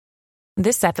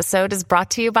This episode is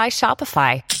brought to you by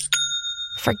Shopify.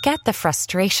 Forget the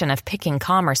frustration of picking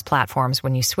commerce platforms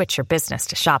when you switch your business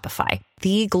to Shopify,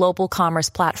 the global commerce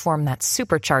platform that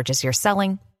supercharges your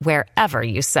selling wherever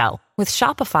you sell. With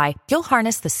Shopify, you'll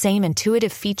harness the same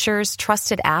intuitive features,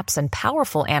 trusted apps, and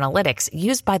powerful analytics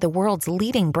used by the world's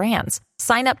leading brands.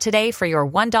 Sign up today for your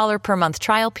 $1 per month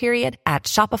trial period at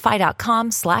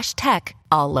shopify.com/tech,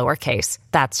 all lowercase.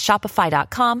 That's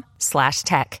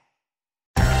shopify.com/tech.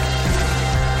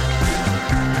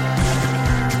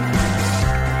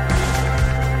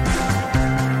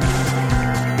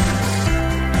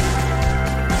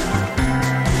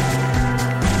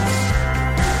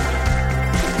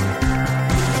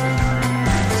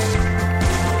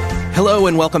 Hello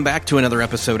and welcome back to another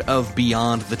episode of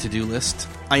Beyond the To-Do List.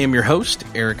 I am your host,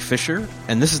 Eric Fisher,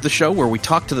 and this is the show where we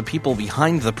talk to the people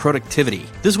behind the productivity.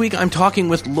 This week I'm talking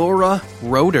with Laura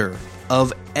Roeder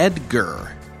of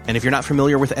Edgar. And if you're not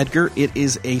familiar with Edgar, it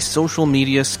is a social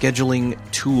media scheduling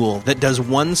tool that does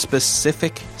one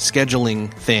specific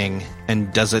scheduling thing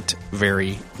and does it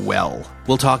very well.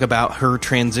 We'll talk about her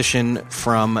transition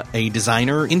from a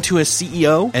designer into a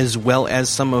CEO, as well as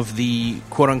some of the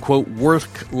quote-unquote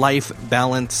work-life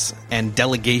balance and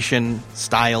delegation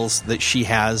styles that she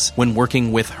has when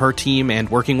working with her team and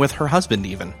working with her husband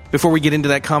even. Before we get into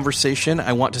that conversation,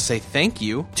 I want to say thank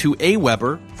you to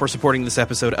Aweber for supporting this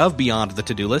episode of Beyond the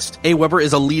To-Do List. Aweber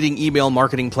is a leading email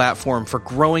marketing platform for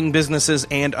growing businesses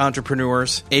and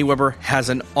entrepreneurs. Aweber has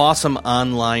an awesome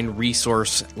online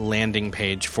resource landing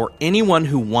page for anyone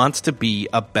who wants to be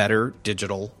a better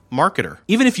digital marketer.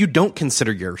 Even if you don't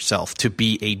consider yourself to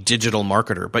be a digital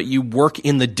marketer, but you work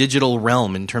in the digital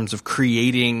realm in terms of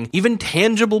creating even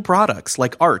tangible products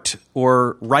like art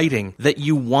or writing that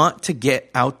you want to get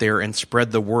out there and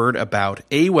spread the word about,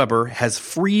 Aweber has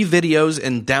free videos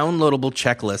and downloadable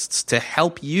checklists to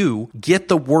help you get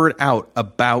the word out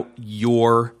about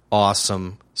your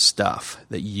awesome stuff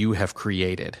that you have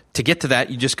created. To get to that,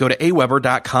 you just go to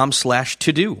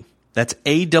aweber.com/to-do. That's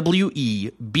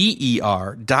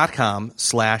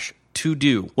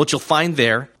AWEBER.com/to-do. What you'll find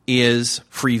there is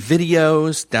free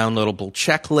videos, downloadable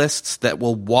checklists that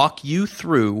will walk you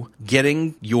through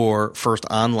getting your first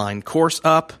online course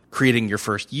up, creating your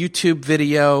first YouTube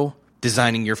video,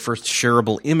 designing your first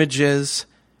shareable images,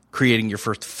 creating your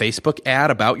first Facebook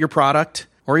ad about your product,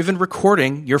 or even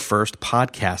recording your first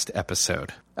podcast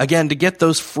episode. Again, to get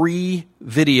those free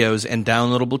videos and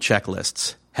downloadable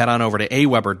checklists, head on over to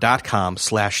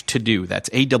aweber.com/to-do. That's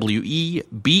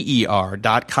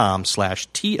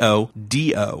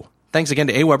AWEBER.com/TODO. Thanks again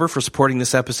to Aweber for supporting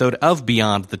this episode of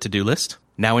Beyond the To-Do List.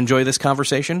 Now enjoy this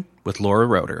conversation with Laura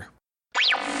Roeder.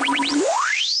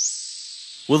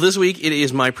 Well, this week it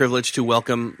is my privilege to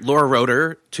welcome Laura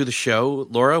Roeder to the show.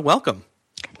 Laura, welcome.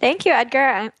 Thank you,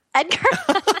 Edgar. Edgar.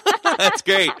 That's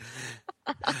great.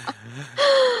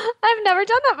 I've never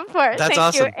done that before. That's Thank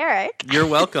awesome. you, Eric. You're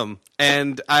welcome.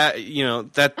 And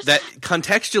that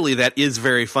contextually, that is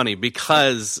very funny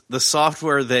because the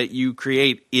software that you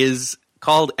create is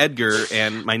called Edgar,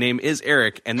 and my name is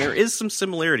Eric, and there is some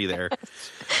similarity there.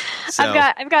 So,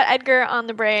 I've got Edgar on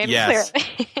the brain. Yes,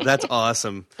 Clearly. That's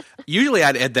awesome. Usually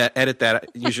I'd edit that.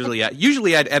 Usually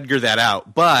I'd Edgar that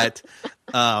out, but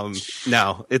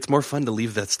no, it's more fun to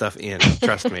leave that stuff in.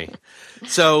 Trust me.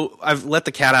 So I've let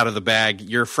the cat out of the bag.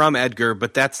 You're from Edgar,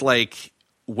 but that's like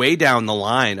way down the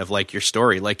line of like your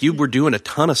story. Like you were doing a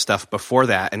ton of stuff before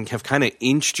that and have kind of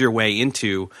inched your way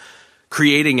into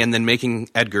creating and then making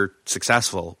Edgar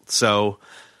successful. So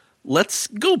let's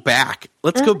go back.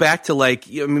 Let's go back to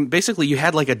basically you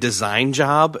had like a design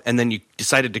job and then you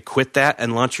decided to quit that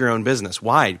and launch your own business.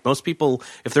 Why? Most people,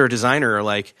 if they're a designer, are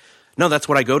like, no, that's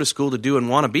what I go to school to do and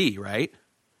want to be, right?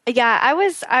 Yeah, I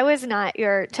was not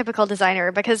your typical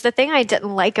designer because the thing I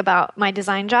didn't like about my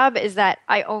design job is that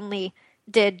I only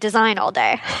did design all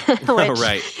day, which,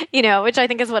 right. Which I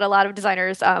think is what a lot of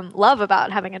designers love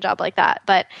about having a job like that.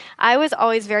 But I was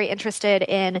always very interested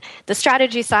in the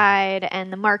strategy side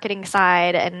and the marketing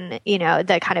side and,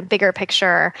 the kind of bigger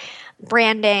picture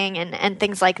branding and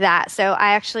things like that. So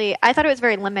I thought it was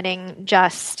very limiting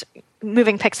just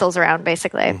moving pixels around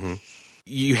basically. Mm-hmm.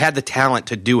 You had the talent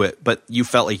to do it, but you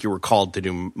felt like you were called to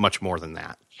do much more than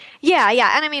that. Yeah.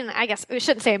 And I mean, I guess we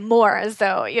shouldn't say more as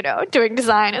though, doing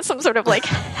design is some sort of like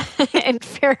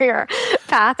inferior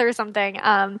path or something.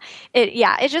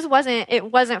 It just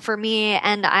wasn't for me.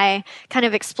 And I kind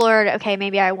of explored, okay,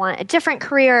 maybe I want a different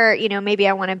career. Maybe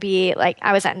I want to be like,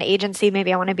 I was at an agency.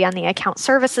 Maybe I want to be on the account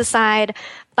services side.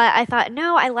 But I thought,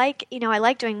 no, I like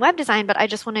doing web design, but I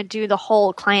just want to do the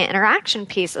whole client interaction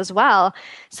piece as well.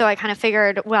 So I kind of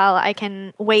figured, well, I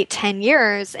can wait 10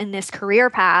 years in this career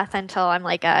path until I'm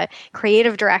like a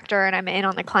creative director and I'm in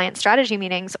on the client strategy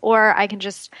meetings, or I can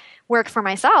just work for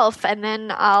myself and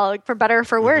then I'll, for better or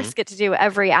for worse, get to do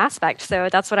every aspect. So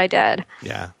that's what I did.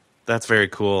 Yeah, that's very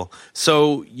cool.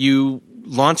 So you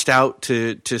launched out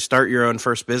to start your own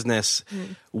first business.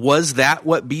 Was that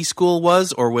what B School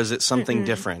was, or was it something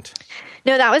different?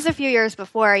 No, that was a few years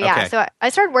before. Yeah. Okay. So I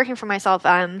started working for myself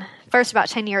first about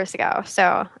 10 years ago.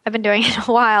 So I've been doing it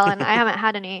a while and I haven't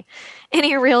had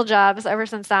any real jobs ever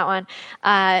since that one.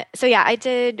 So yeah, I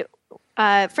did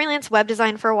freelance web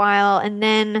design for a while, and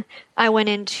then I went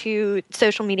into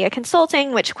social media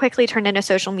consulting, which quickly turned into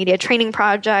social media training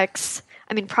products.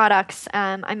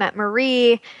 I met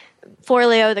Marie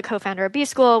Forleo, the co-founder of B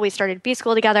School. We started B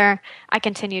School together. I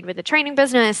continued with the training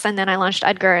business, and then I launched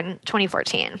Edgar in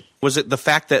 2014. Was it the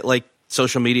fact that like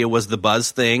social media was the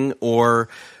buzz thing, or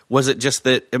was it just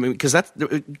that, because that's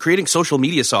creating social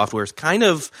media software is kind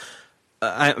of,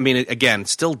 again,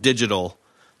 still digital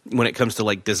when it comes to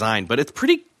like design, but it's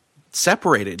pretty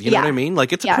separated. You know what I mean?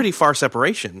 Like it's a pretty far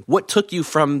separation. What took you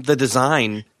from the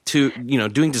design to,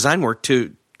 doing design work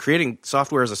to creating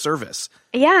software as a service?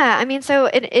 Yeah, so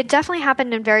it definitely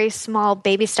happened in very small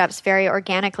baby steps, very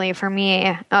organically for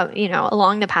me,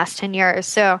 along the past 10 years.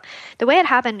 So the way it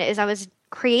happened is I was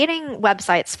creating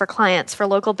websites for clients, for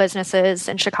local businesses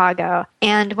in Chicago.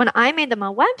 And when I made them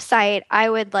a website, I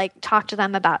would talk to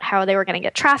them about how they were going to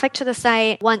get traffic to the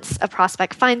site. Once a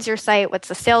prospect finds your site, what's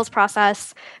the sales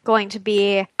process going to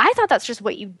be? I thought that's just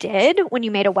what you did when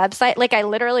you made a website. I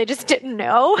literally just didn't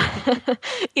know,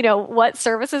 what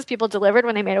services people delivered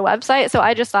when they made a website. So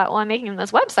I just thought, well, I'm making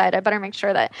this website. I better make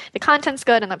sure that the content's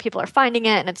good and that people are finding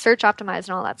it and it's search optimized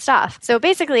and all that stuff. So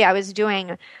basically I was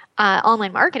doing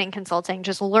online marketing consulting,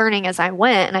 just learning as I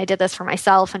went. And I did this for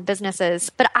myself and businesses,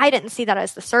 but I didn't see that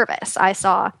as the service. I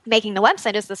saw making the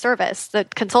website as the service. The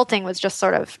consulting was just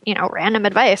sort of, random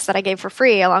advice that I gave for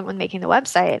free along with making the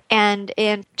website. And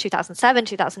in 2007,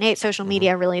 2008, social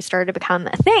media really started to become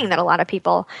a thing that a lot of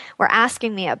people were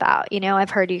asking me about.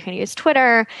 I've heard you can use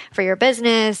Twitter for your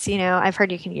business. I've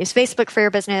heard you can use Facebook for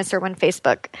your business, or when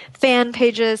Facebook fan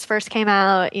pages first came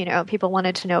out, people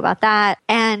wanted to know about that.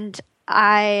 And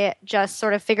I just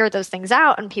sort of figured those things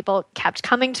out, and people kept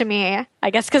coming to me, I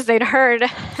guess because they'd heard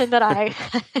that I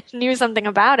knew something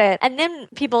about it. And then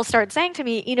people started saying to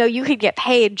me, you could get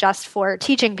paid just for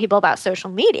teaching people about social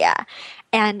media.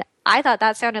 And I thought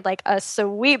that sounded like a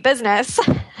sweet business.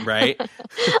 Right.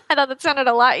 I thought that sounded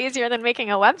a lot easier than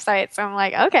making a website. So I'm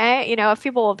like, okay, if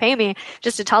people will pay me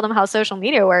just to tell them how social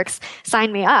media works,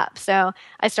 sign me up. So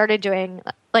I started doing,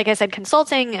 like I said,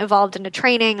 consulting, evolved into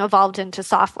training, evolved into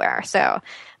software. So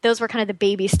those were kind of the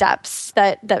baby steps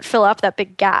that fill up that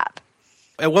big gap.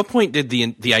 At what point did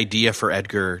the idea for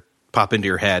Edgar pop into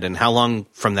your head, and how long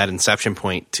from that inception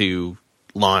point to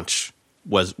launch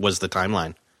was the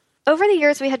timeline? Over the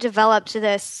years, we had developed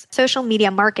this social media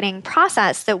marketing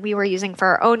process that we were using for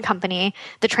our own company,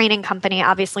 the training company.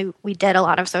 Obviously, we did a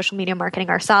lot of social media marketing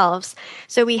ourselves.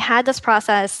 So we had this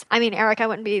process. Eric, I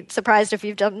wouldn't be surprised if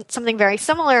you've done something very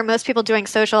similar. Most people doing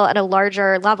social at a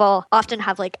larger level often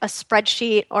have a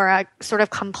spreadsheet or a sort of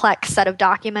complex set of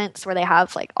documents where they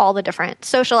have all the different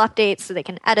social updates so they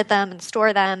can edit them and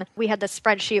store them. We had this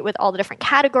spreadsheet with all the different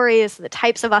categories, the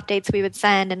types of updates we would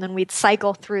send, and then we'd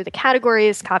cycle through the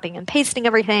categories, copying and pasting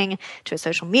everything to a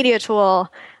social media tool.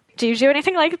 Do you do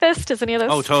anything like this? Does any of this?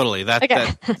 Oh, totally.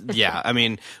 Yeah.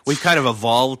 We've kind of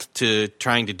evolved to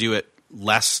trying to do it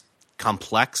less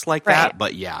complex like that,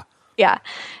 but yeah. Yeah.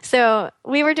 So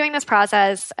we were doing this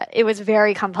process. It was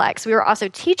very complex. We were also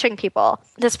teaching people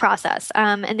this process,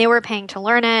 and they were paying to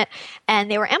learn it, and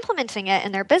they were implementing it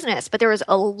in their business, but there was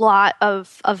a lot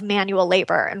of manual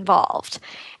labor involved.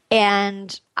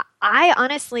 And I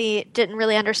honestly didn't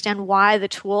really understand why the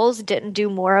tools didn't do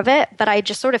more of it, but I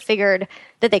just sort of figured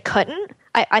that they couldn't.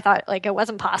 I thought it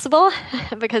wasn't possible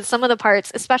because some of the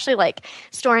parts, especially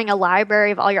storing a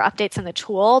library of all your updates in the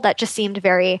tool, that just seemed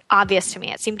very obvious to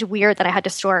me. It seemed weird that I had to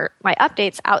store my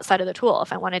updates outside of the tool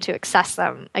if I wanted to access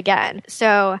them again.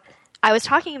 So I was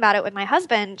talking about it with my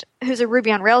husband, who's a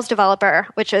Ruby on Rails developer,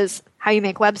 which is how you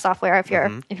make web software if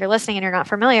you're listening and you're not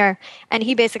familiar. And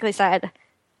he basically said,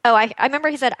 I remember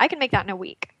he said, I can make that in a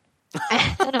week.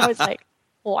 And I was like,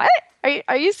 what?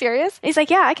 Are you serious? And he's like,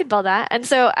 yeah, I could build that. And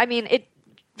so, it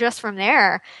just from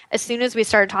there, as soon as we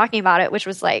started talking about it, which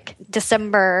was like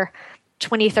December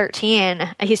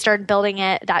 2013, he started building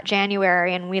it that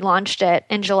January and we launched it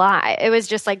in July. It was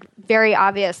just like very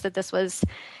obvious that this was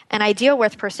an idea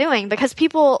worth pursuing because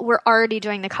people were already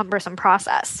doing the cumbersome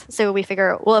process. So we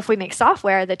figure, well, if we make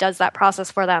software that does that process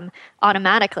for them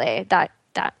automatically, that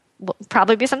will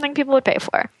probably be something people would pay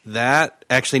for. That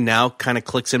actually now kind of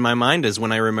clicks in my mind as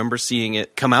when I remember seeing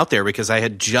it come out there, because I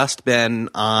had just been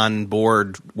on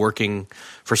board working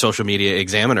for Social Media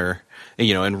Examiner,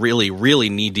 and really, really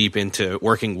knee deep into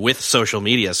working with social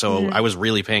media. So I was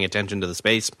really paying attention to the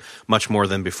space much more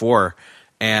than before.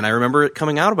 And I remember it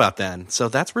coming out about then. So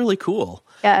that's really cool.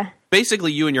 Yeah.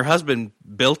 Basically, you and your husband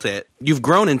built it. You've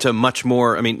grown into much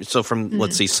more. So from,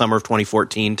 let's see, summer of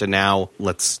 2014 to now,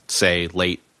 let's say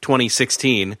late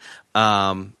 2016, in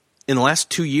the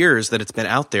last 2 years that it's been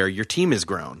out there, your team has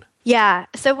grown. Yeah.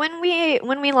 So when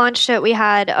we launched it, we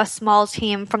had a small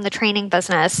team from the training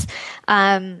business,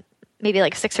 maybe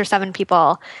like 6 or 7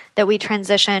 people that we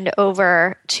transitioned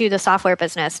over to the software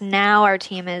business. Now our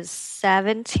team is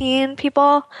 17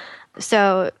 people.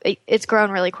 So it's grown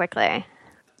really quickly.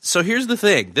 So here's the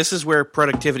thing. This is where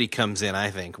productivity comes in,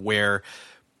 I think, where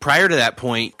prior to that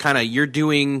point, kind of you're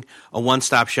doing a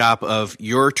one-stop shop of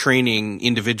your training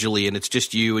individually, and it's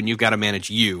just you, and you've got to manage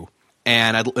you.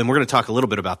 And we're going to talk a little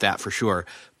bit about that for sure.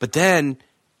 But then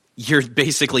you're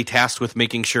basically tasked with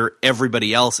making sure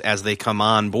everybody else, as they come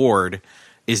on board,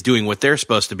 is doing what they're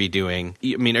supposed to be doing.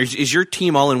 I mean, is your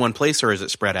team all in one place, or is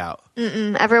it spread out?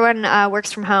 Everyone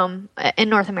works from home in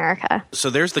North America. So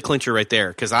there's the clincher right there,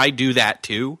 because I do that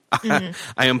too. I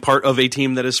am part of a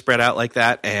team that is spread out like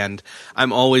that, and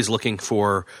I'm always looking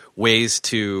for ways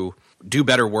to do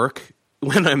better work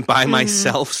when I'm by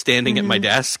myself standing at my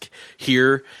desk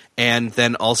here, and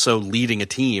then also leading a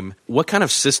team. What kind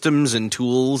of systems and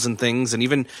tools and things, and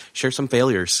even share some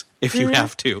failures if you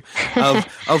have to,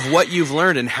 of what you've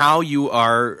learned and how you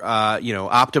are,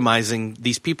 optimizing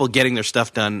these people getting their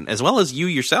stuff done, as well as you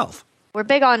yourself. We're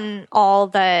big on all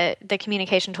the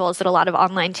communication tools that a lot of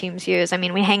online teams use. I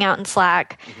mean, we hang out in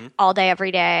Slack all day,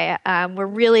 every day. We're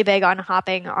really big on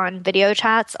hopping on video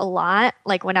chats a lot.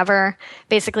 Like whenever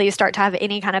basically you start to have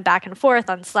any kind of back and forth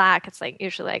on Slack, it's like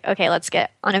usually like, okay, let's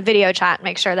get on a video chat,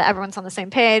 make sure that everyone's on the same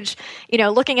page.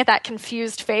 Looking at that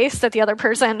confused face that the other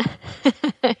person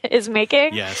is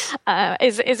making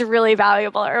is really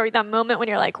valuable. Or that moment when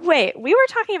you're like, wait, we were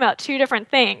talking about 2 different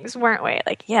things, weren't we?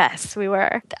 Like, yes, we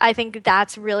were. I think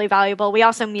that's really valuable. We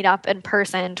also meet up in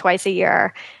person twice a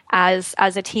year as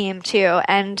a team too.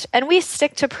 And we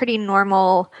stick to pretty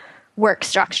normal work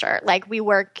structure. Like we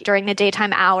work during the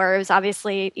daytime hours,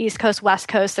 obviously East Coast, West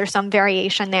Coast, there's some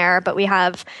variation there, but we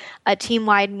have a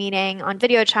team-wide meeting on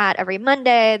video chat every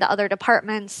Monday. The other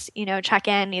departments, check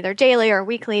in either daily or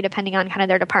weekly, depending on kind of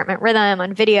their department rhythm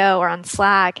on video or on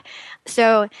Slack.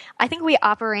 So I think we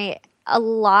operate a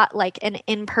lot like an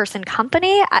in-person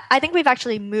company. I think we've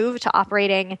actually moved to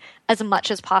operating as much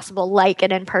as possible like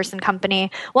an in-person company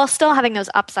while still having those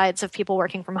upsides of people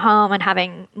working from home and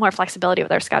having more flexibility with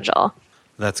their schedule.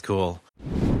 That's cool.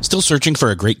 Still searching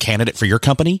for a great candidate for your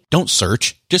company? Don't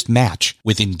search, just match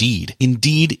with Indeed.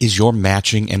 Indeed is your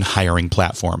matching and hiring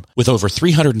platform with over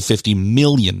 350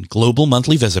 million global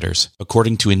monthly visitors,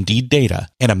 according to Indeed data,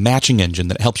 and a matching engine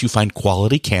that helps you find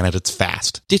quality candidates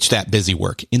fast. Ditch that busy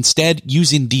work. Instead,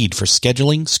 use Indeed for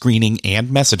scheduling, screening, and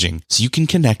messaging so you can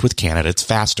connect with candidates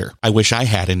faster. I wish I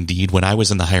had Indeed when I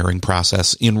was in the hiring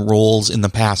process in roles in the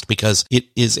past, because it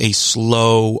is a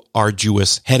slow,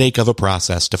 arduous headache of a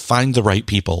process to find the right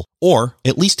people. Or,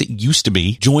 at least it used to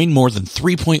be. Join more than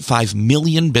 3.5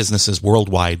 million businesses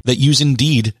worldwide that use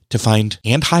Indeed to find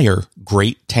and hire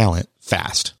great talent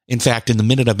fast. In fact, in the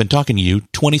minute I've been talking to you,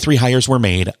 23 hires were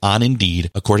made on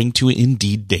Indeed, according to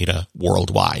Indeed data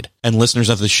worldwide. And listeners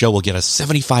of this show will get a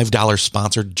 $75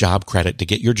 sponsored job credit to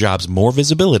get your jobs more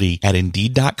visibility at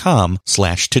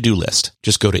Indeed.com/to-do list.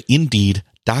 Just go to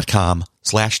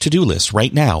Indeed.com/to-do list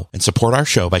right now and support our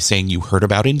show by saying you heard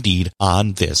about Indeed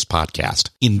on this podcast.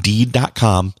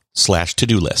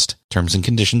 Indeed.com/to-do list. Terms and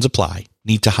conditions apply.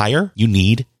 Need to hire? You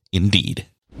need Indeed.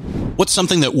 What's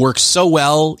something that works so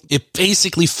well, it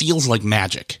basically feels like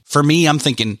magic? For me, I'm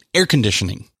thinking air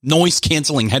conditioning,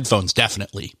 noise-canceling headphones,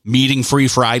 definitely. Meeting-free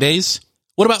Fridays?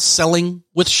 What about selling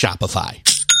with Shopify?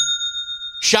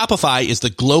 Shopify is the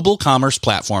global commerce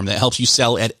platform that helps you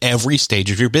sell at every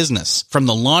stage of your business. From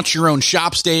the launch your own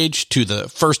shop stage to the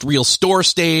first real store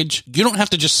stage, you don't have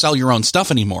to just sell your own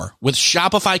stuff anymore. With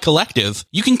Shopify Collective,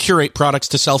 you can curate products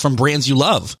to sell from brands you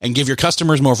love and give your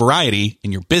customers more variety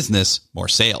and your business more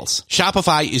sales.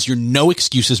 Shopify is your no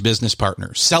excuses business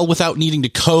partner. Sell without needing to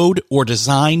code or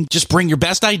design. Just bring your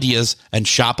best ideas and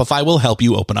Shopify will help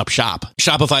you open up shop.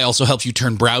 Shopify also helps you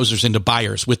turn browsers into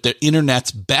buyers with the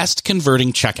internet's best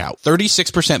converting checkout,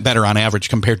 36% better on average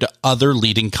compared to other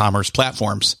leading commerce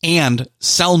platforms. And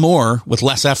sell more with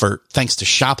less effort thanks to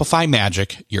Shopify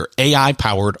Magic, your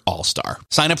AI-powered all-star.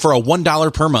 Sign up for a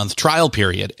 $1 per month trial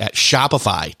period at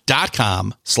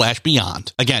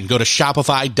shopify.com/beyond. Again, go to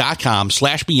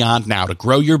shopify.com/beyond now to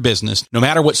grow your business no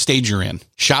matter what stage you're in.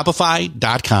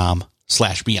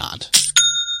 Shopify.com/beyond.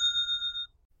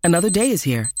 Another day is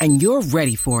here, and you're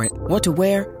ready for it. What to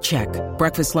wear? Check.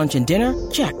 Breakfast, lunch, and dinner?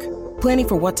 Check. Planning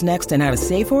for what's next and how to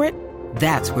save for it?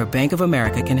 That's where Bank of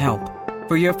America can help.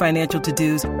 For your financial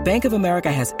to-dos, Bank of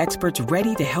America has experts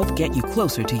ready to help get you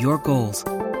closer to your goals.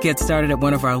 Get started at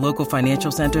one of our local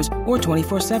financial centers or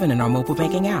 24/7 in our mobile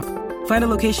banking app. Find a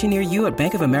location near you at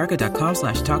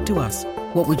bankofamerica.com/talktous.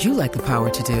 What would you like the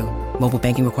power to do? Mobile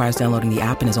banking requires downloading the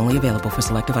app and is only available for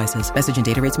select devices. Message and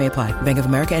data rates may apply. Bank of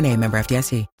America N.A., member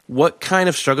FDIC. What kind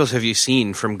of struggles have you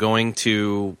seen from going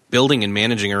to building and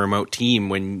managing a remote team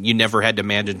when you never had to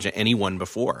manage anyone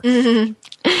before? Mm-hmm.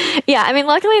 Yeah, I mean,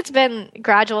 luckily it's been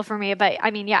gradual for me. But I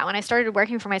mean, yeah, when I started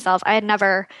working for myself, I had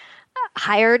never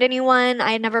hired anyone.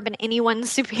 I had never been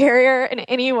anyone's superior in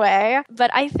any way.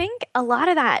 But I think a lot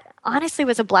of that honestly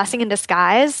was a blessing in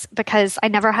disguise because I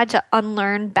never had to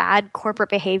unlearn bad corporate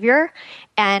behavior.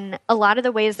 And a lot of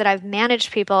the ways that I've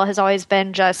managed people has always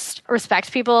been just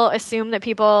respect people, assume that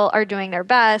people are doing their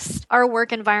best. Our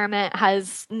work environment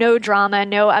has no drama,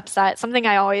 no upset. Something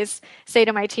I always say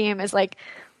to my team is like,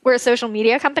 we're a social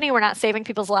media company. We're not saving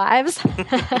people's lives.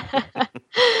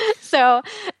 So,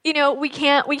 you know, we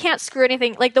can't screw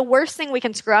anything. Like the worst thing we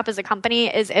can screw up as a company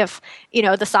is if, you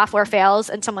know, the software fails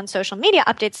and someone's social media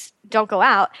updates don't go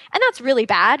out. And that's really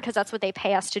bad because that's what they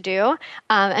pay us to do.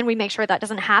 And we make sure that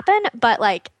doesn't happen. But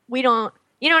like, we don't,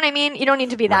 you know what I mean? You don't need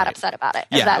to be that upset about it.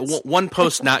 Yeah. One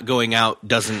post not going out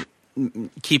doesn't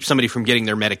keep somebody from getting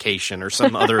their medication or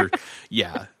some other,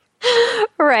 yeah.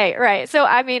 Right. So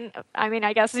I mean,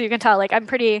 I guess as you can tell, like I'm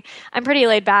pretty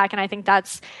laid back, and I think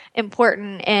that's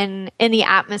important in the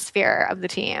atmosphere of the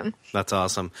team. That's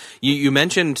awesome. You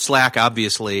mentioned Slack,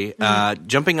 obviously.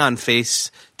 Jumping on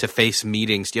face-to-face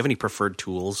meetings. Do you have any preferred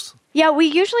tools? Yeah, we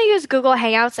usually use Google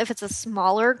Hangouts if it's a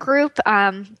smaller group,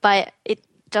 but it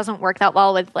doesn't work that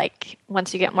well with like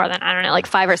once you get more than, I don't know, like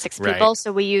 5 or 6 people. Right.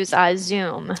 So we use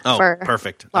Zoom. Oh, for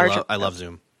perfect. Larger I love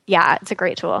Zoom. Yeah, it's a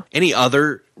great tool. Any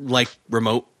other like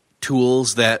remote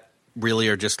tools that really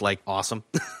are just like awesome?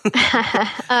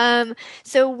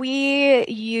 So we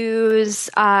use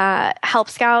Help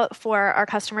Scout for our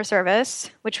customer service,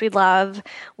 which we love.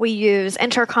 We use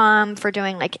Intercom for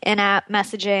doing like in-app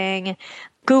messaging,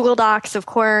 Google Docs, of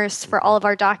course, for all of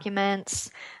our documents,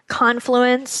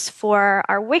 Confluence for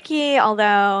our wiki,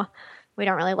 although we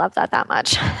don't really love that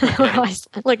much. We're always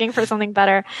looking for something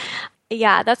better.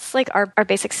 Yeah, that's like our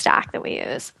basic stack that we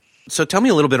use. So tell me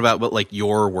a little bit about what like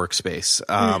your workspace.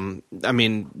 I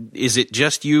mean, is it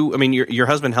just you? I mean, your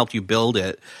husband helped you build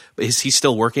it. But is he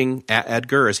still working at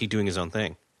Edgar, or is he doing his own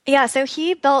thing? Yeah, so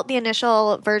he built the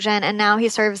initial version, and now he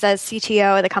serves as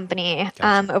CTO of the company,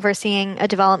 gotcha. Overseeing a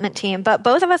development team. But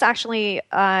both of us actually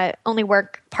only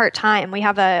work part-time. We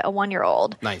have a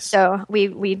 1-year-old. Nice. So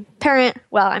we parent,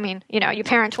 well, I mean, you know, you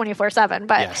parent 24/7,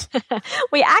 but yes.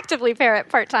 We actively parent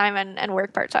part-time and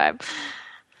work part-time.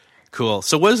 Cool.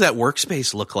 So what does that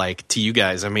workspace look like to you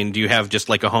guys? I mean, do you have just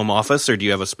like a home office, or do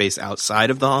you have a space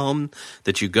outside of the home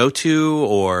that you go to,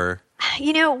 or...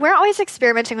 You know, we're always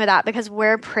experimenting with that because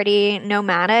we're pretty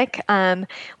nomadic.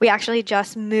 We actually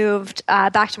just moved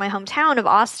back to my hometown of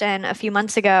Austin a few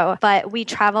months ago, but we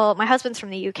travel. My husband's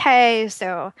from the UK,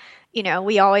 so, you know,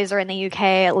 we always are in the UK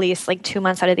at least like 2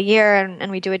 months out of the year, and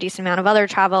we do a decent amount of other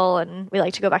travel, and we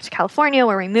like to go back to California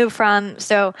where we moved from.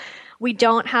 So we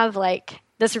don't have like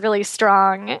this really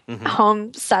strong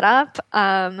home setup.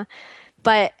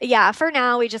 But yeah, for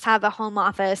now, we just have a home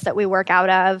office that we work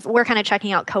out of. We're kind of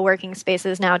checking out co-working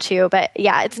spaces now too. But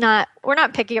yeah, we're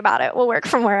not picky about it. We'll work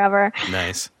from wherever.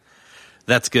 Nice.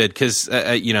 That's good because,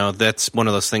 you know, that's one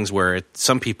of those things where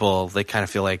some people, they kind of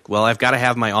feel like, well, I've got to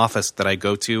have my office that I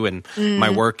go to and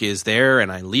my work is there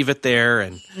and I leave it there.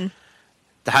 And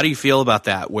how do you feel about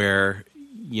that where,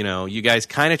 you know, you guys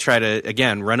kind of try to,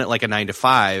 again, run it like a 9 to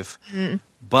 5,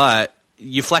 but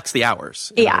you flex the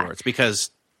hours, in other words,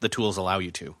 because the tools allow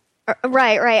you to.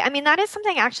 Right. I mean, that is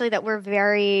something actually that we're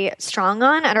very strong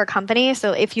on at our company.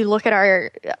 So if you look at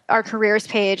our careers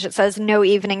page, it says no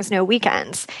evenings, no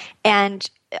weekends. And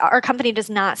our company does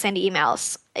not send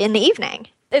emails in the evening.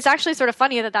 It's actually sort of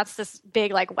funny that that's this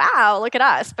big, like, wow, look at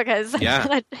us, because,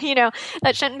 that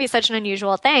shouldn't be such an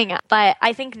unusual thing. But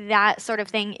I think that sort of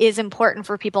thing is important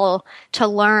for people to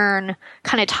learn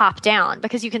kind of top down,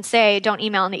 because you can say don't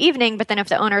email in the evening, but then if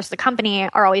the owners of the company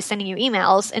are always sending you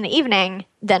emails in the evening,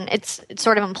 then it's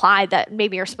sort of implied that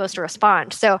maybe you're supposed to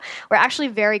respond. So we're actually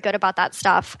very good about that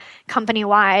stuff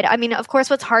company-wide. I mean, of course,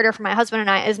 what's harder for my husband and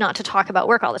I is not to talk about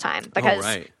work all the time,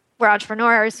 because we're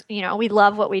entrepreneurs. We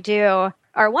love what we do.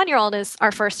 Our 1-year-old is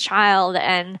our first child.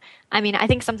 And I mean, I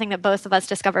think something that both of us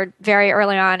discovered very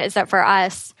early on is that for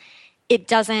us, it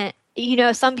doesn't,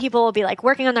 some people will be like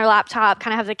working on their laptop,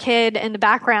 kind of have the kid in the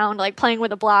background, like playing with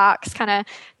the blocks, kind of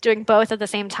doing both at the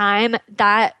same time.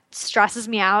 That stresses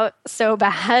me out so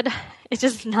bad. It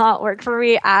does not work for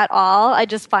me at all. I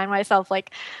just find myself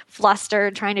like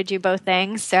flustered trying to do both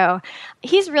things. So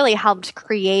he's really helped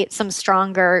create some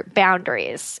stronger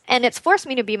boundaries. And it's forced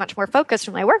me to be much more focused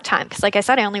with my work time. Because like I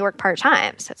said, I only work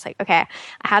part-time. So it's like, okay,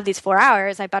 I have these 4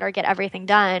 hours. I better get everything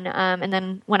done. And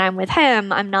then when I'm with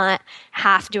him, I'm not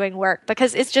half doing work,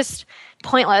 because it's just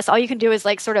pointless. All you can do is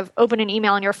like sort of open an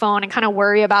email on your phone and kind of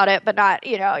worry about it, but not,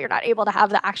 you're not able to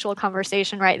have the actual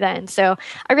conversation right then. So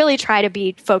I really try to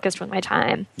be focused with my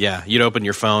time. Yeah. You'd open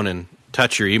your phone and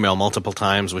touch your email multiple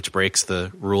times, which breaks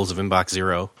the rules of Inbox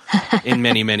Zero in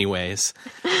many, many ways.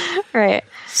 Right.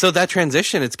 So that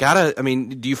transition,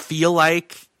 do you feel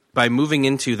like by moving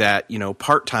into that,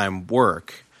 part-time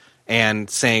work and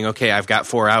saying, okay, I've got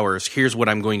 4 hours, here's what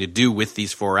I'm going to do with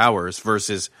these 4 hours,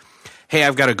 versus, hey,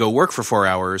 I've got to go work for 4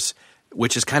 hours,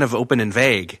 which is kind of open and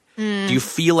vague. Do you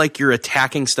feel like you're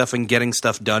attacking stuff and getting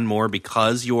stuff done more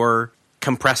because you're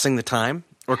compressing the time?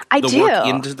 Or work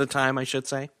into the time, I should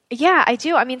say? Yeah, I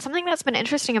do. I mean, something that's been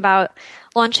interesting about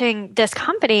launching this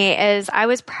company is I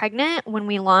was pregnant when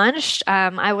we launched.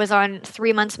 I was on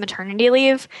 3 months maternity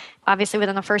leave, obviously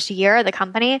within the first year of the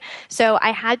company. So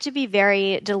I had to be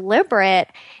very deliberate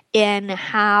in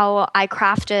how I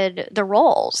crafted the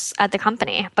roles at the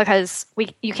company, because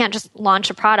you can't just launch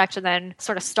a product and then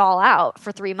sort of stall out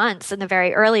for 3 months in the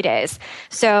very early days.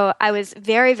 So I was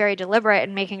very, very deliberate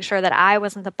in making sure that I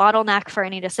wasn't the bottleneck for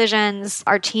any decisions.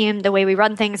 Our team, the way we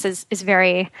run things is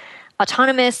very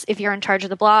autonomous. If you're in charge of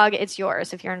the blog, it's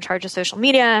yours. If you're in charge of social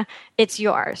media, it's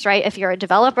yours, right? If you're a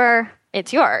developer,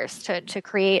 it's yours to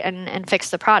create and fix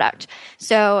the product.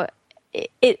 So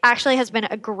it actually has been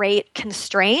a great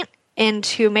constraint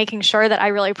into making sure that I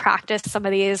really practice some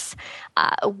of these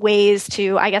ways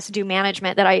to, I guess, do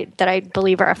management that I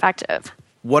believe are effective.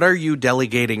 What are you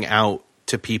delegating out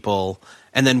to people,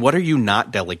 and then what are you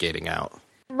not delegating out?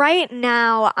 Right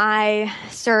now, I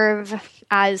serve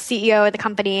as CEO of the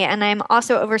company, and I'm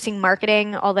also overseeing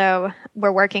marketing, although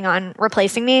we're working on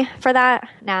replacing me for that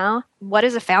now. What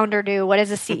does a founder do? What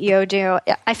does a CEO do?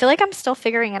 I feel like I'm still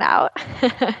figuring it out.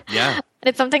 Yeah. And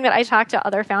it's something that I talk to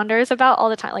other founders about all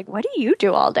the time. Like, what do you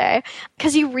do all day?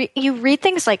 Because you read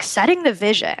things like setting the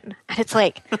vision, and it's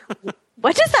like,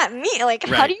 what does that mean? Like,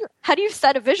 right. how do you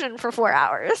set a vision for 4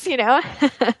 hours?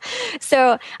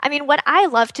 So, I mean, what I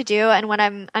love to do, and what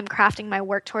I'm crafting my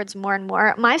work towards more and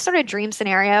more, my sort of dream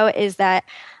scenario is that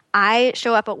I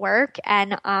show up at work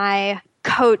and I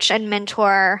coach and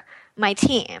mentor my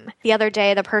team. The other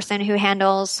day, the person who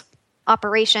handles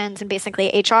operations and basically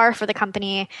HR for the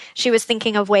company, she was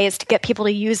thinking of ways to get people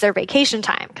to use their vacation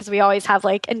time, because we always have,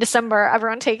 like, in December,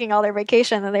 everyone taking all their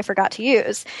vacation that they forgot to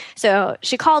use. So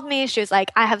she called me. She was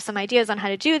like, I have some ideas on how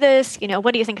to do this.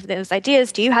 What do you think of those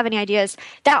ideas? Do you have any ideas?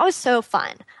 That was so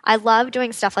fun. I love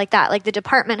doing stuff like that. Like, the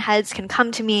department heads can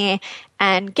come to me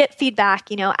and get feedback,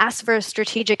 ask for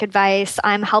strategic advice.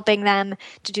 I'm helping them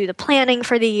to do the planning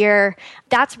for the year.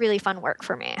 That's really fun work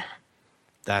for me.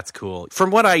 That's cool. From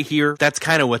what I hear, that's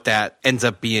kind of what that ends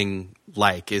up being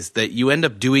like, is that you end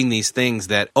up doing these things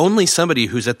that only somebody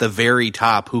who's at the very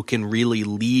top, who can really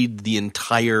lead the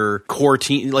entire core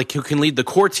team, like who can lead the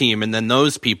core team, and then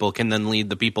those people can then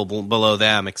lead the people below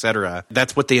them, etc.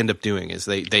 That's what they end up doing, is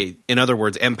they in other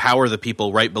words, empower the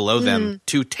people right below them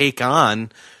to take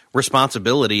on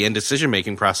responsibility and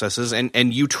decision-making processes,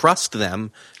 and you trust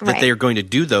them that they are going to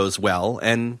do those well,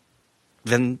 and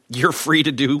then you're free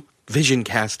to do vision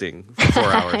casting for 4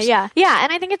 hours. Yeah.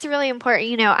 And I think it's really important.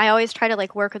 You know, I always try to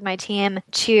like work with my team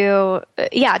to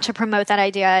promote that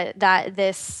idea that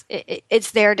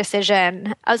it's their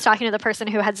decision. I was talking to the person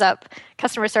who heads up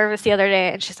customer service the other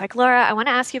day, and she's like, Laura, I want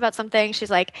to ask you about something.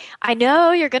 She's like, I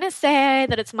know you're going to say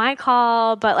that it's my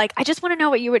call, but like, I just want to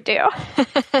know what you would do.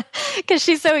 Because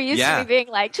she's so used to me being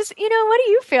like, just, you know, what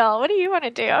do you feel? What do you want to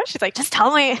do? She's like, just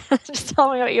tell me. Just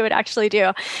tell me what you would actually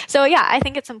do. So yeah, I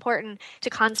think it's important to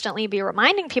constantly be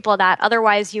reminding people that,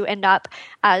 otherwise you end up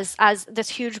as this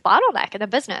huge bottleneck in the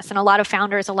business. And a lot of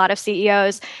founders, a lot of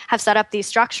CEOs have set up these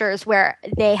structures where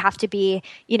they have to be,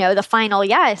 you know, the final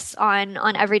yes on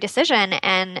every decision,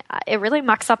 and it really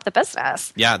mucks up the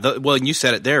business. Yeah, well, you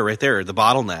said it right there, the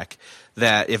bottleneck.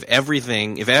 That if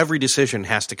every decision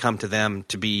has to come to them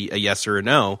to be a yes or a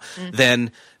no,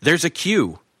 then there's a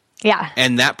queue. Yeah.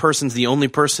 And that person's the only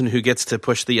person who gets to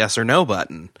push the yes or no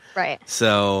button. Right.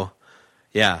 So,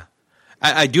 yeah.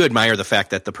 I do admire the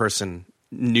fact that the person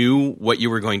knew what you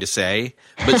were going to say,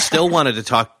 but still wanted to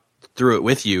talk through it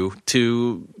with you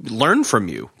to learn from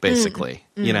you, basically,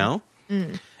 you know?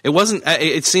 It wasn't,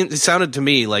 it sounded to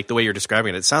me like the way you're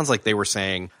describing it, it sounds like they were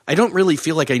saying, I don't really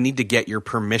feel like I need to get your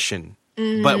permission.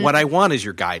 But what I want is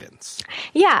your guidance.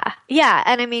 Yeah.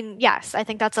 And I mean, yes, I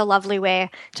think that's a lovely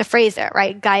way to phrase it,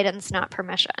 right? Guidance, not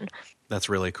permission. That's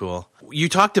really cool. You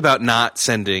talked about not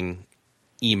sending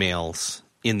emails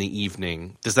in the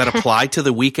evening. Does that apply to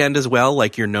the weekend as well?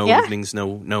 Like your evenings,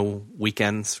 no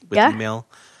weekends with email?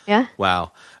 Yeah.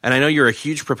 Wow. And I know you're a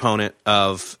huge proponent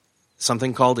of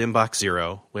something called Inbox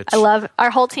Zero, which I love.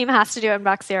 Our whole team has to do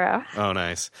Inbox Zero. Oh,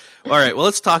 nice. All right. Well,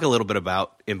 let's talk a little bit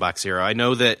about Inbox Zero. I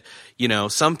know that, you know,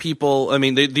 some people, I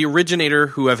mean, the originator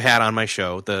who I've had on my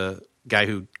show, the guy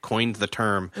who coined the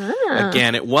term,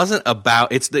 again, it wasn't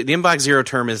about, it's the Inbox Zero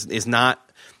term is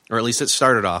not, or at least it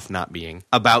started off not being,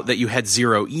 about that you had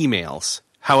zero emails.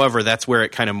 However, that's where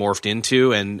it kind of morphed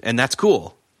into, and that's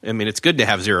cool. I mean, it's good to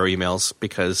have zero emails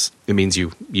because it means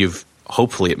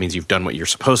hopefully it means you've done what you're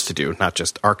supposed to do, not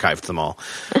just archived them all.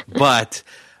 But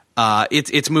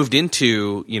it's moved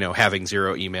into, you know, having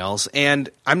zero emails, and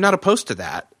I'm not opposed to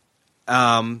that.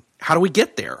 How do we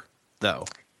get there, though?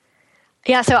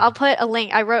 Yeah, so I'll put a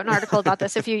link. I wrote an article about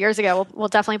this a few years ago. We'll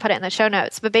definitely put it in the show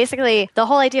notes. But basically, the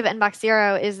whole idea of Inbox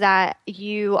Zero is that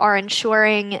you are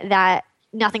ensuring that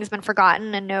nothing's been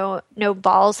forgotten and no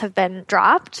balls have been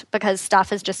dropped because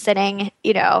stuff is just sitting,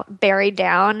 you know, buried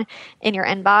down in your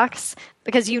inbox,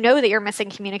 because you know that you're missing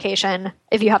communication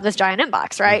if you have this giant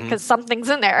inbox, right? Because something's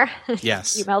in there.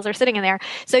 Yes. Emails are sitting in there.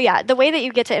 So yeah, the way that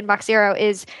you get to Inbox Zero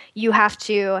is you have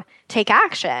to take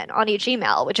action on each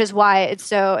email, which is why it's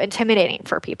so intimidating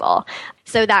for people.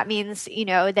 So that means, you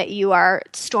know, that you are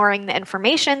storing the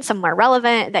information somewhere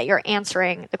relevant, that you're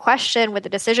answering the question with the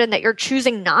decision, that you're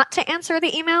choosing not to answer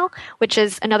the email, which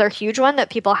is another huge one that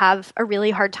people have a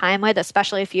really hard time with,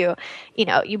 especially if you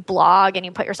blog and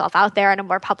you put yourself out there in a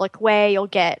more public way. You'll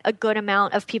get a good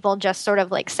amount of people just sort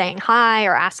of like saying hi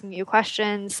or asking you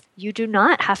questions. You do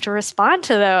not have to respond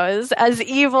to those. As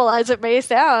evil as it may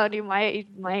sound, you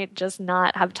might just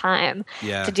not have time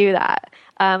to do that.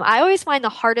 I always find the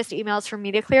hardest emails for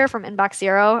me to clear from Inbox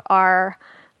Zero are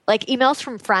like emails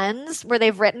from friends where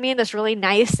they've written me this really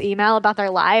nice email about their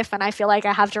life, and I feel like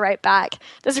I have to write back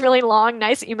this really long,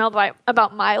 nice email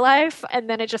about my life, and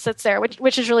then it just sits there,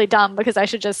 which is really dumb because I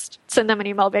should just send them an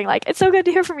email being like, "It's so good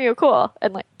to hear from you, cool,"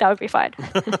 and like that would be fine.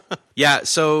 Yeah,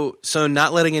 so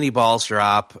not letting any balls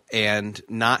drop and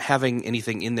not having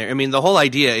anything in there. I mean, the whole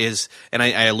idea is, and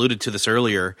I alluded to this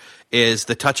earlier, is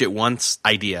the touch it once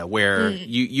idea, where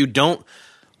you don't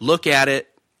look at it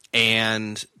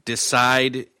and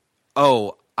decide,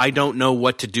 oh, I don't know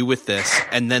what to do with this,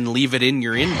 and then leave it in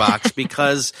your inbox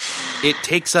because it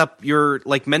takes up your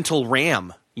like mental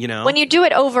RAM, you know? When you do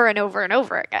it over and over and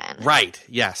over again. Right,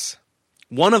 yes.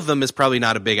 One of them is probably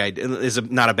not a big idea,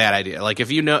 not a bad idea. Like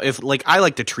I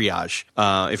like to triage,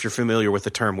 if you're familiar with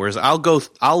the term, whereas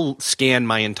I'll scan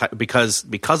my entire, because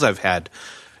I've had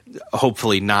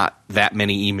hopefully not that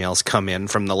many emails come in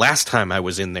from the last time I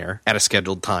was in there at a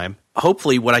scheduled time.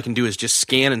 Hopefully what I can do is just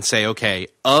scan and say, okay,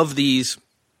 of these,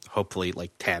 hopefully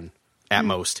like 10 at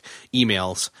most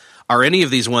emails, are any of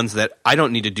these ones that I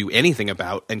don't need to do anything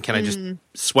about, and can I just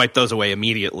swipe those away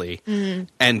immediately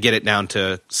and get it down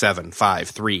to 7, 5,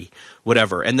 3,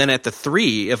 whatever. And then at the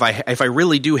 3, if I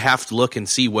really do have to look and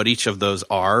see what each of those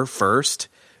are first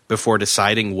before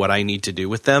deciding what I need to do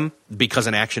with them, because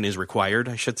an action is required,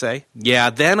 I should say. Yeah,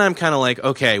 then I'm kind of like,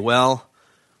 okay, well,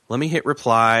 let me hit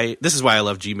reply. This is why I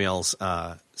love Gmail's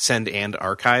send and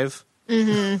archive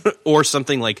or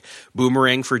something like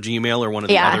Boomerang for Gmail or one of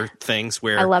the other things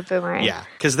where I love Boomerang. Yeah,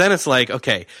 because then it's like,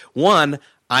 okay, one,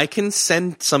 I can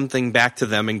send something back to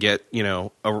them and get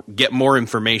get more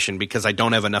information because I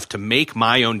don't have enough to make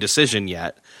my own decision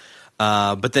yet.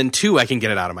 But then two, I can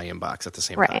get it out of my inbox at the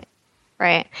same time.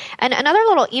 Right. And another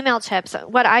little email tip, so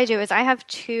what I do is I have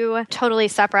two totally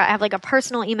separate, I have like a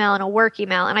personal email and a work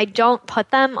email, and I don't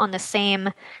put them on the same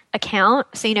account.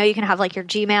 So, you can have like your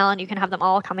Gmail and you can have them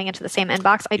all coming into the same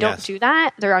inbox. I don't do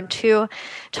that. They're on two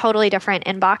totally different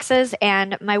inboxes.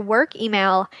 And my work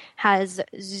email has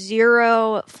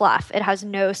zero fluff. It has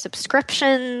no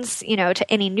subscriptions, to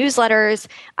any newsletters.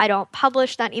 I don't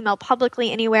publish that email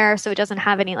publicly anywhere. So it doesn't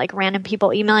have any like random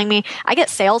people emailing me. I get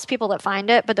salespeople that find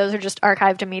it, but those are just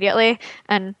archived immediately.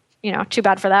 And too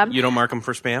bad for them. You don't mark them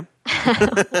for spam?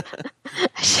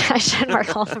 I should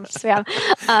mark all of them spam.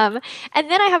 And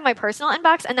then I have my personal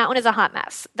inbox, and that one is a hot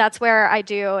mess. That's where I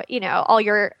do, all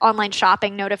your online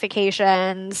shopping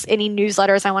notifications, any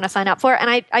newsletters I want to sign up for.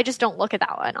 And I just don't look at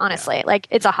that one, honestly. Yeah. Like,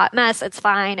 it's a hot mess. It's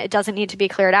fine. It doesn't need to be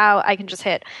cleared out. I can just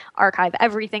hit archive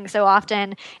everything so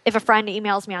often. If a friend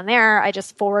emails me on there, I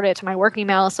just forward it to my work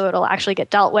email so it'll actually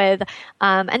get dealt with.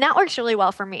 And that works really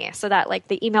well for me, so that like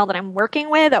the email that I'm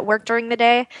working with at work during the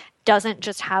day doesn't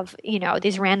just have,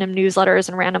 these random newsletters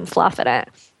and random fluff in it.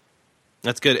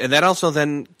 That's good. And that also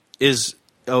then is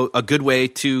a good way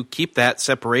to keep that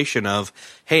separation of,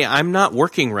 hey, I'm not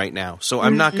working right now, so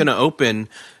I'm not going to open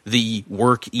the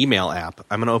work email app.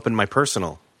 I'm going to open my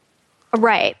personal.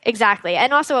 Right, exactly.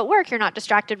 And also at work, you're not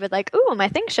distracted with like, ooh, my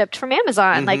thing shipped from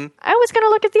Amazon. Like, I was going to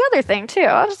look at the other thing too.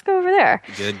 I'll just go over there.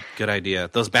 Good idea.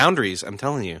 Those boundaries, I'm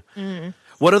telling you.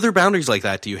 What other boundaries like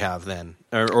that do you have then?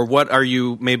 Or what are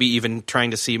you maybe even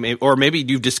trying to see? Or maybe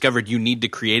you've discovered you need to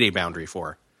create a boundary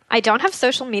for? I don't have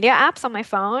social media apps on my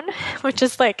phone, which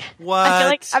is like, what? I feel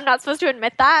like I'm not supposed to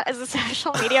admit that as a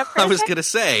social media person. I was going to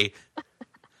say.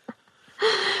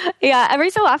 Yeah, every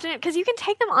so often, because you can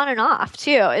take them on and off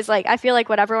too. Is like, I feel like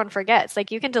what everyone forgets.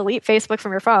 Like, you can delete Facebook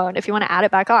from your phone. If you want to add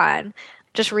it back on,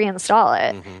 just reinstall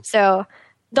it. So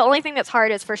the only thing that's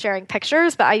hard is for sharing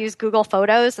pictures, but I use Google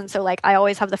Photos. And so like I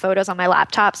always have the photos on my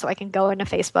laptop so I can go into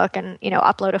Facebook and,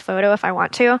 upload a photo if I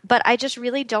want to. But I just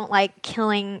really don't like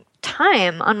killing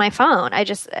time on my phone. I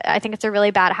think it's a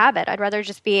really bad habit. I'd rather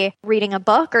just be reading a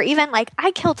book, or even like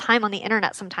I kill time on the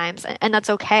internet sometimes, and that's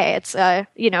okay. It's a,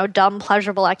 dumb,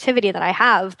 pleasurable activity that I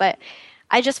have. But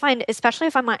I just find, especially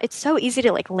if it's so easy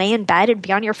to like lay in bed and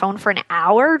be on your phone for an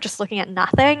hour just looking at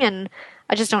nothing. And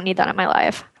I just don't need that in my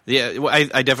life. Yeah, well,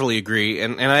 I definitely agree.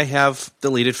 And I have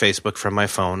deleted Facebook from my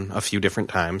phone a few different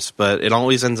times, but it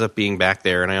always ends up being back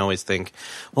there. And I always think,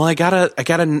 well, I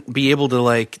gotta be able to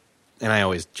like, and I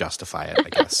always justify it, I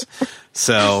guess.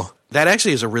 So that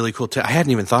actually is a really cool tip. I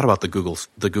hadn't even thought about the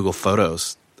Google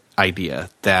Photos idea,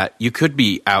 that you could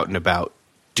be out and about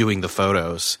doing the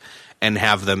photos and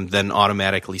have them then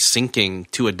automatically syncing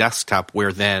to a desktop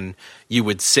where then you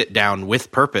would sit down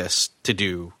with purpose to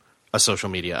do a social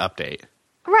media update.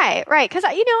 Right. Because,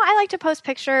 I like to post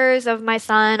pictures of my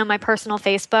son on my personal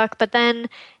Facebook, but then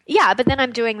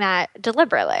I'm doing that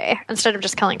deliberately instead of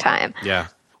just killing time. Yeah.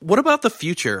 What about the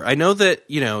future? I know that,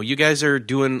 you guys are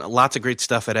doing lots of great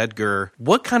stuff at Edgar.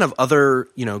 What kind of other,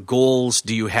 goals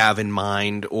do you have in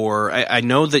mind? Or I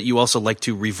know that you also like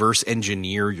to reverse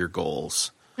engineer your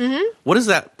goals. What does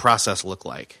that process look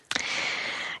like?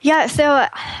 Yeah, so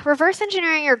reverse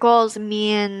engineering your goals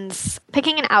means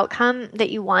picking an outcome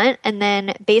that you want and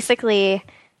then basically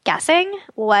guessing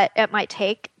what it might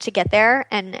take to get there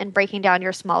and breaking down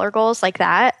your smaller goals like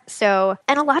that. So,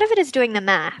 and a lot of it is doing the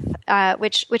math,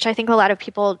 which I think a lot of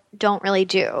people don't really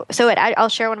do. So I'll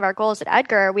share one of our goals at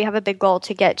Edgar. We have a big goal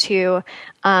to get to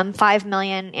 5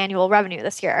 million annual revenue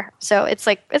this year. So it's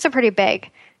a pretty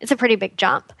big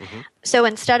jump. So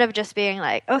instead of just being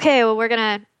like, okay, well, we're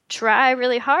going to try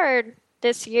really hard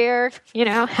this year,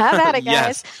 have at it,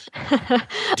 guys.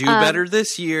 Do better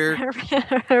this year.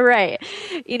 Right.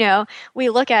 We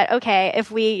look at, okay,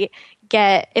 if we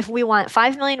want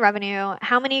 5 million revenue,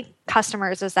 how many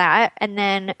customers is that? And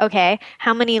then, okay,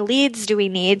 how many leads do we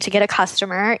need to get a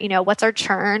customer? What's our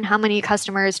churn? How many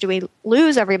customers do we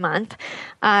lose every month?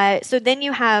 So then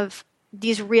you have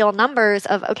these real numbers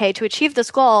of, okay, to achieve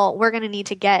this goal, we're going to need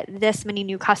to get this many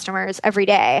new customers every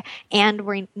day, and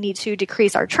we need to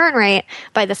decrease our churn rate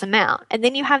by this amount. And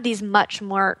then you have these much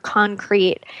more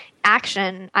concrete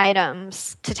action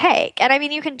items to take. And I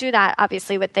mean, you can do that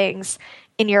obviously with things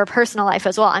in your personal life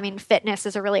as well. I mean, fitness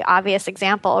is a really obvious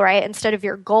example, right? Instead of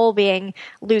your goal being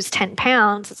lose 10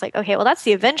 pounds, it's like, okay, well, that's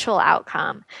the eventual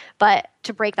outcome. But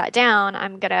to break that down,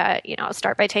 I'm going to,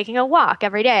 start by taking a walk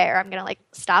every day, or I'm going to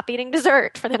stop eating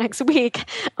dessert for the next week,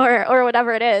 or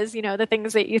whatever it is, the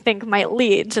things that you think might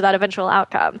lead to that eventual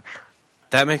outcome.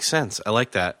 That makes sense. I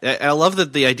like that. I love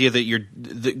that the idea that you're,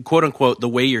 quote unquote, the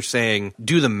way you're saying,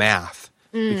 do the math.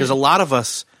 Because a lot of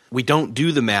us, we don't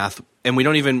do the math, and we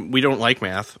don't like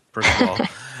math, first of all.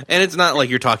 And it's not like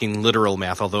you're talking literal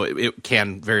math, although it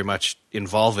can very much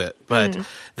involve it. But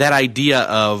that idea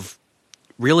of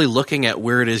really looking at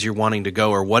where it is you're wanting to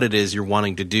go, or what it is you're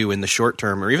wanting to do in the short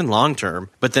term or even long term,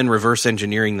 but then reverse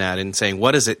engineering that and saying,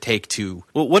 what does it take to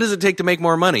make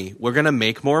more money? We're going to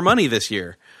make more money this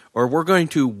year, or we're going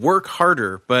to work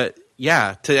harder. But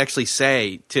yeah, to actually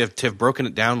say, to have broken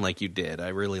it down like you did, I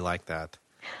really like that.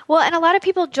 Well, and a lot of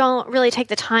people don't really take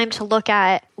the time to look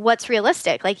at what's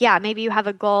realistic. Like, yeah, maybe you have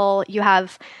a goal, you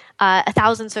have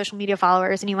 1,000 social media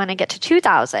followers and you want to get to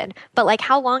 2,000. But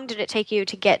how long did it take you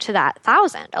to get to that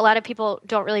 1,000? A lot of people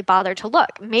don't really bother to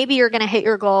look. Maybe you're going to hit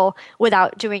your goal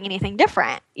without doing anything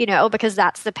different, because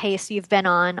that's the pace you've been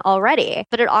on already.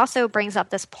 But it also brings up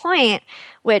this point,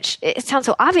 which it sounds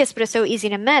so obvious, but it's so easy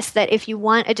to miss, that if you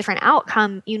want a different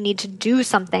outcome, you need to do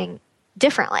something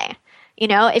differently.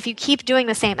 If you keep doing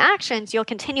the same actions, you'll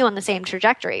continue on the same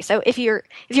trajectory. So if you're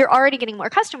already getting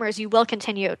more customers, you will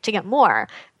continue to get more,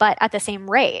 but at the same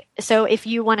rate. So if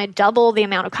you want to double the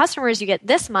amount of customers you get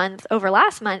this month over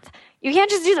last month, you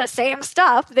can't just do the same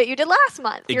stuff that you did last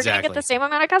month. You're going to get the same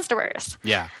amount of customers.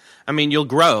 Yeah. I mean, you'll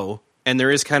grow, and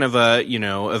there is kind of a,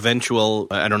 eventual,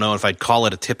 I don't know if I'd call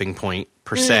it a tipping point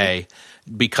per se,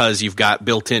 because you've got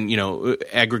built-in,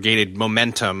 aggregated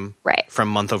momentum from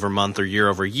month over month or year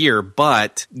over year.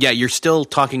 But yeah, you're still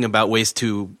talking about ways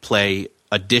to play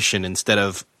addition instead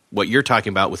of what you're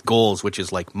talking about with goals, which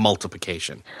is like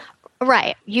multiplication.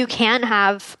 Right. You can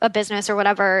have a business or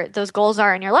whatever those goals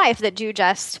are in your life that do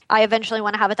just, I eventually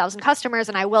want to have 1,000 customers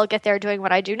and I will get there doing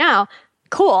what I do now.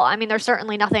 Cool. I mean, there's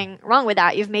certainly nothing wrong with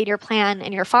that. You've made your plan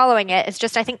and you're following it. It's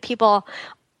just, I think people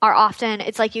are often,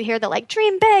 it's like you hear the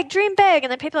dream big,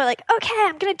 and then people are like, okay,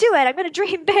 I'm going to do it. I'm going to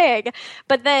dream big.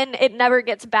 But then it never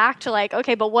gets back to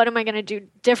okay, but what am I going to do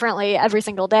differently every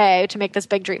single day to make this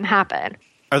big dream happen?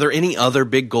 Are there any other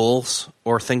big goals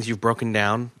or things you've broken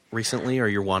down recently or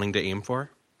you're wanting to aim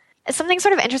for? Something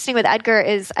sort of interesting with Edgar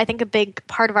is I think a big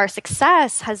part of our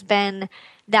success has been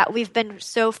that we've been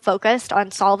so focused on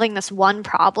solving this one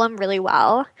problem really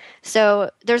well. So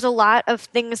there's a lot of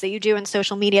things that you do in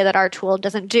social media that our tool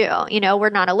doesn't do. We're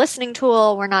not a listening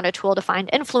tool. We're not a tool to find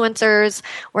influencers.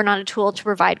 We're not a tool to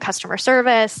provide customer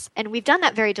service. And we've done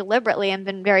that very deliberately and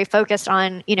been very focused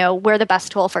on, we're the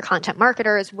best tool for content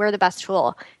marketers. We're the best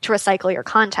tool to recycle your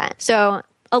content. So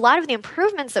a lot of the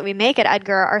improvements that we make at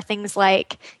Edgar are things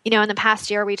like, in the past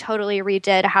year, we totally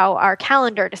redid how our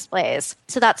calendar displays.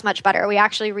 So that's much better. We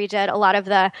actually redid a lot of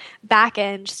the back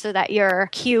end so that your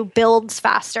queue builds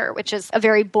faster, which is a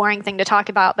very boring thing to talk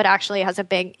about, but actually has a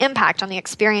big impact on the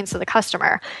experience of the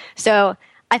customer. So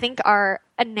I think our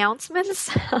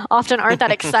announcements often aren't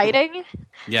that exciting,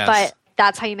 yes. But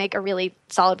that's how you make a really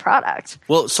solid product.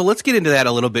 Well, so let's get into that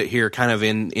a little bit here, kind of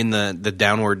in the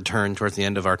downward turn towards the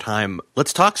end of our time.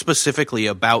 Let's talk specifically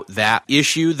about that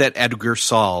issue that Edgar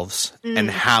solves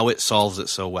and how it solves it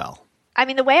so well. I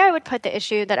mean, the way I would put the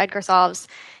issue that Edgar solves,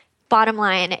 bottom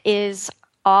line, is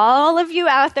all of you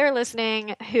out there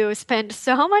listening who spend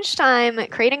so much time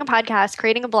creating a podcast,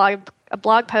 creating a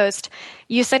blog post,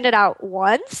 you send it out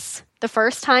once. The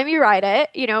first time you write it,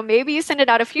 maybe you send it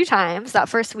out a few times that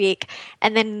first week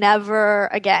and then never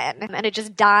again. And it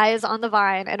just dies on the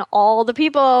vine. And all the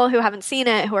people who haven't seen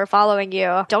it, who are following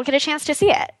you, don't get a chance to see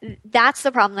it. That's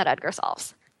the problem that Edgar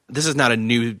solves. This is not a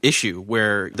new issue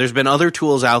where there's been other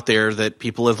tools out there that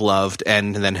people have loved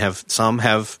and then some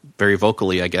have very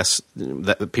vocally, I guess,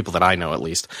 the people that I know at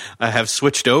least, have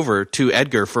switched over to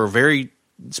Edgar for a very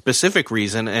specific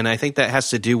reason. And I think that has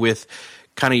to do with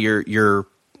kind of your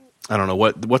I don't know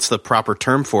what's the proper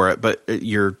term for it, but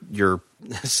your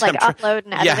upload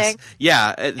and editing. Yes,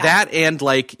 yeah, that and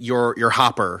your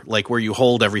hopper, where you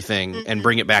hold everything and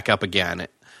bring it back up again.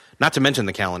 Not to mention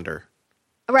the calendar.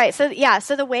 Right. So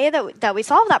the way that we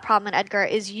solve that problem at Edgar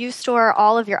is you store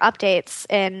all of your updates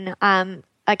in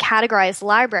a categorized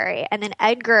library, and then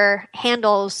Edgar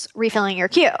handles refilling your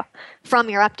queue from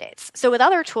your updates. So with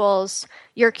other tools,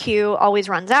 your queue always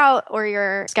runs out, or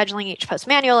you're scheduling each post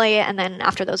manually, and then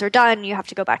after those are done, you have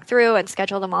to go back through and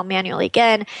schedule them all manually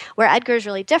again. Where Edgar is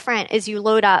really different is you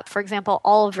load up, for example,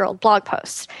 all of your old blog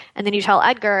posts, and then you tell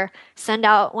Edgar, send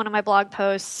out one of my blog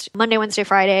posts Monday, Wednesday,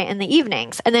 Friday in the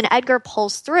evenings, and then Edgar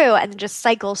pulls through and just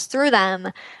cycles through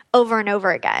them over and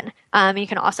over again. You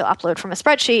can also upload from a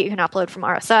spreadsheet, you can upload from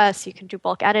RSS, you can do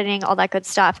bulk editing, all that good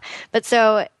stuff. But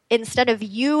so instead of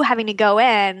you having to go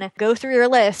in, go through your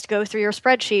list, go through your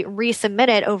spreadsheet, resubmit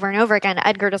it over and over again,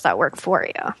 Edgar does that work for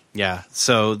you. Yeah.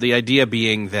 So the idea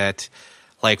being that,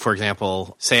 like, for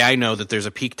example, say I know that there's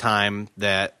a peak time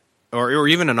that, or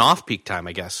even an off-peak time,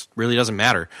 I guess, really doesn't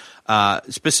matter.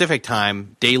 Specific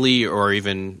time, daily or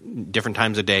even different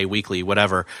times a day, weekly,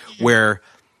 whatever, where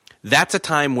that's a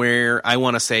time where I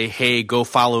want to say, hey, go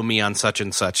follow me on such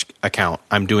and such account.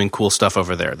 I'm doing cool stuff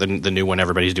over there. The new one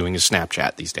everybody's doing is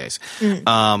Snapchat these days.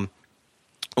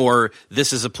 Or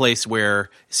this is a place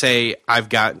where, say, I've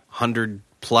got 100+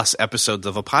 episodes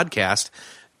of a podcast.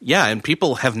 Yeah, and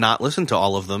people have not listened to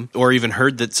all of them or even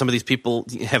heard that some of these people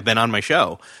have been on my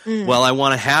show. Well, I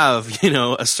want to have,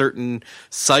 a certain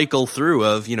cycle through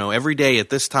of, every day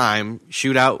at this time,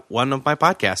 shoot out one of my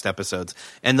podcast episodes.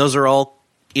 And those are all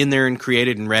in there and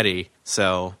created and ready,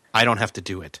 so I don't have to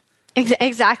do it.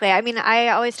 Exactly. I mean, I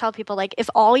always tell people, like, if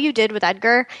all you did with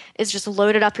Edgar is just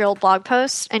loaded up your old blog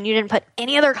posts and you didn't put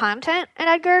any other content in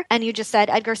Edgar and you just said,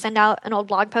 Edgar, send out an old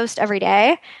blog post every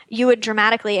day, you would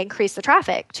dramatically increase the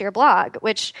traffic to your blog,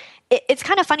 which it's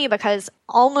kind of funny because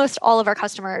almost all of our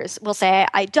customers will say,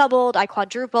 I doubled, I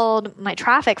quadrupled my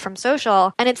traffic from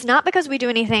social. And it's not because we do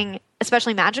anything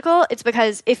especially magical. It's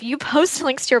because if you post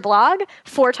links to your blog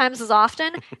 4 times as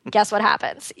often, guess what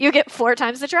happens? You get 4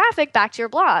 times the traffic back to your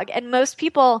blog. And most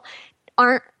people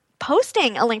aren't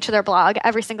posting a link to their blog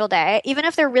every single day, even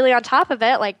if they're really on top of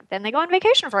it. Like, then they go on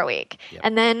vacation for a week. Yep.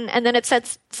 and then it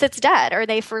sits dead, or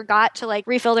they forgot to like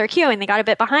refill their queue and they got a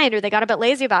bit behind, or they got a bit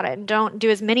lazy about it and don't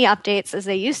do as many updates as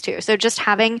they used to. So just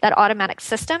having that automatic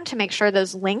system to make sure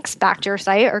those links back to your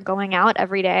site are going out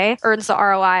every day earns the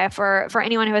ROI for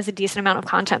anyone who has a decent amount of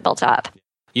content built up.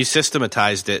 You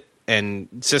systematized it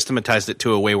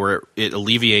to a way where it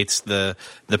alleviates the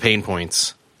pain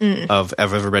points of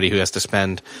everybody who has to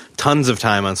spend tons of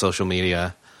time on social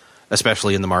media,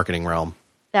 especially in the marketing realm.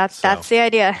 That's the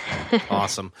idea.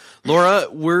 Awesome. Laura,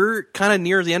 we're kind of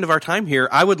near the end of our time here.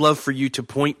 I would love for you to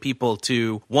point people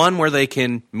to, 1, where they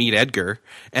can meet Edgar,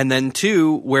 and then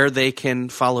 2, where they can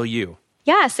follow you.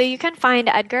 Yeah, so you can find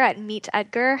Edgar at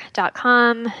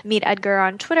meetedgar.com, meet Edgar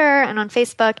on Twitter and on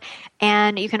Facebook,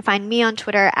 and you can find me on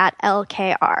Twitter at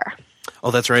LKR. Oh,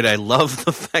 that's right. I love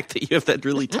the fact that you have that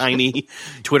really tiny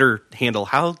Twitter handle.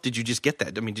 How did you just get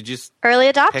that? I mean, did you just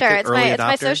early adopter? It's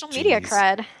my social media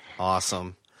cred.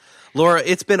 Awesome. Laura,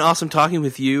 it's been awesome talking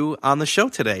with you on the show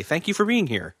today. Thank you for being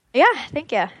here. Yeah,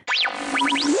 thank you.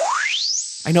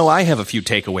 I know I have a few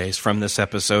takeaways from this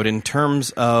episode in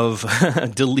terms of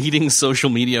deleting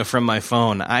social media from my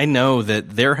phone. I know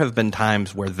that there have been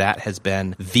times where that has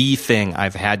been the thing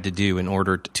I've had to do in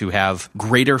order to have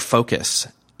greater focus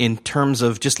in terms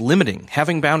of just limiting,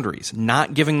 having boundaries,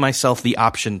 not giving myself the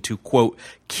option to, quote,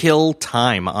 kill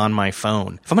time on my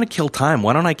phone. If I'm going to kill time,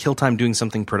 why don't I kill time doing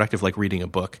something productive like reading a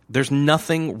book? There's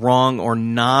nothing wrong or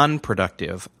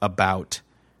non-productive about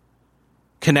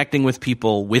connecting with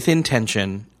people with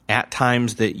intention at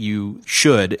times that you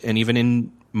should, and even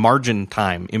in margin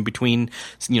time in between,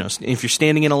 if you're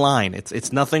standing in a line,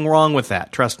 it's nothing wrong with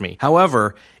that. Trust me.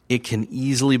 However, it can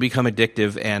easily become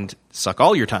addictive and suck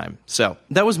all your time. So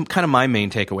that was kind of my main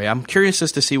takeaway. I'm curious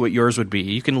as to see what yours would be.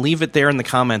 You can leave it there in the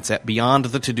comments at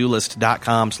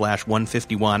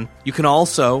beyondthetodolist.com/151. You can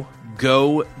also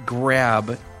go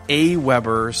grab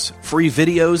Aweber's free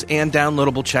videos and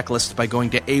downloadable checklists by going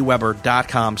to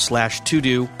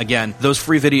aweber.com/todo. Again, those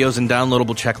free videos and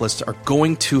downloadable checklists are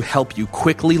going to help you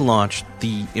quickly launch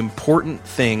the important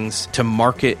things to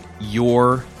market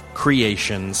your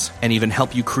creations and even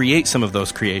help you create some of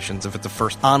those creations. If it's a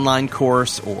first online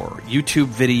course or YouTube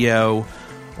video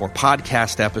or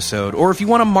podcast episode, or if you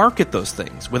want to market those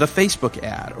things with a Facebook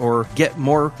ad or get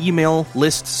more email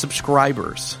list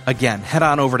subscribers, again, head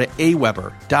on over to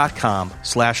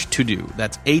aweber.com/todo.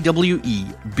 That's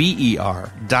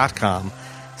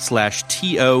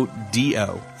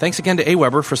aweber.com/TODO. Thanks again to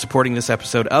Aweber for supporting this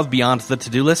episode of Beyond the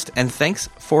To-Do List, and thanks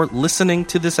for listening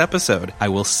to this episode. I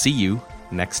will see you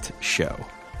next show.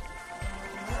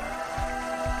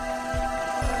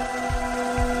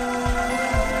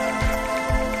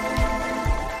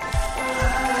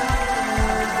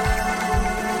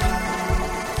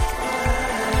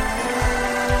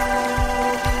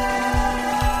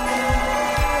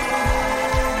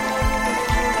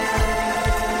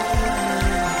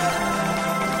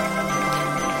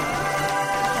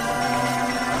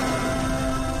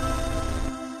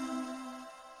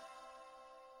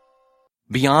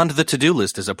 Beyond the To-Do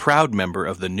List is a proud member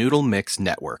of the Noodle Mix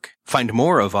Network. Find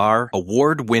more of our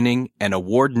award-winning and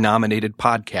award-nominated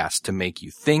podcasts to make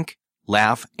you think,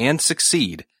 laugh, and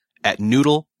succeed at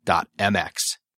noodle.mx.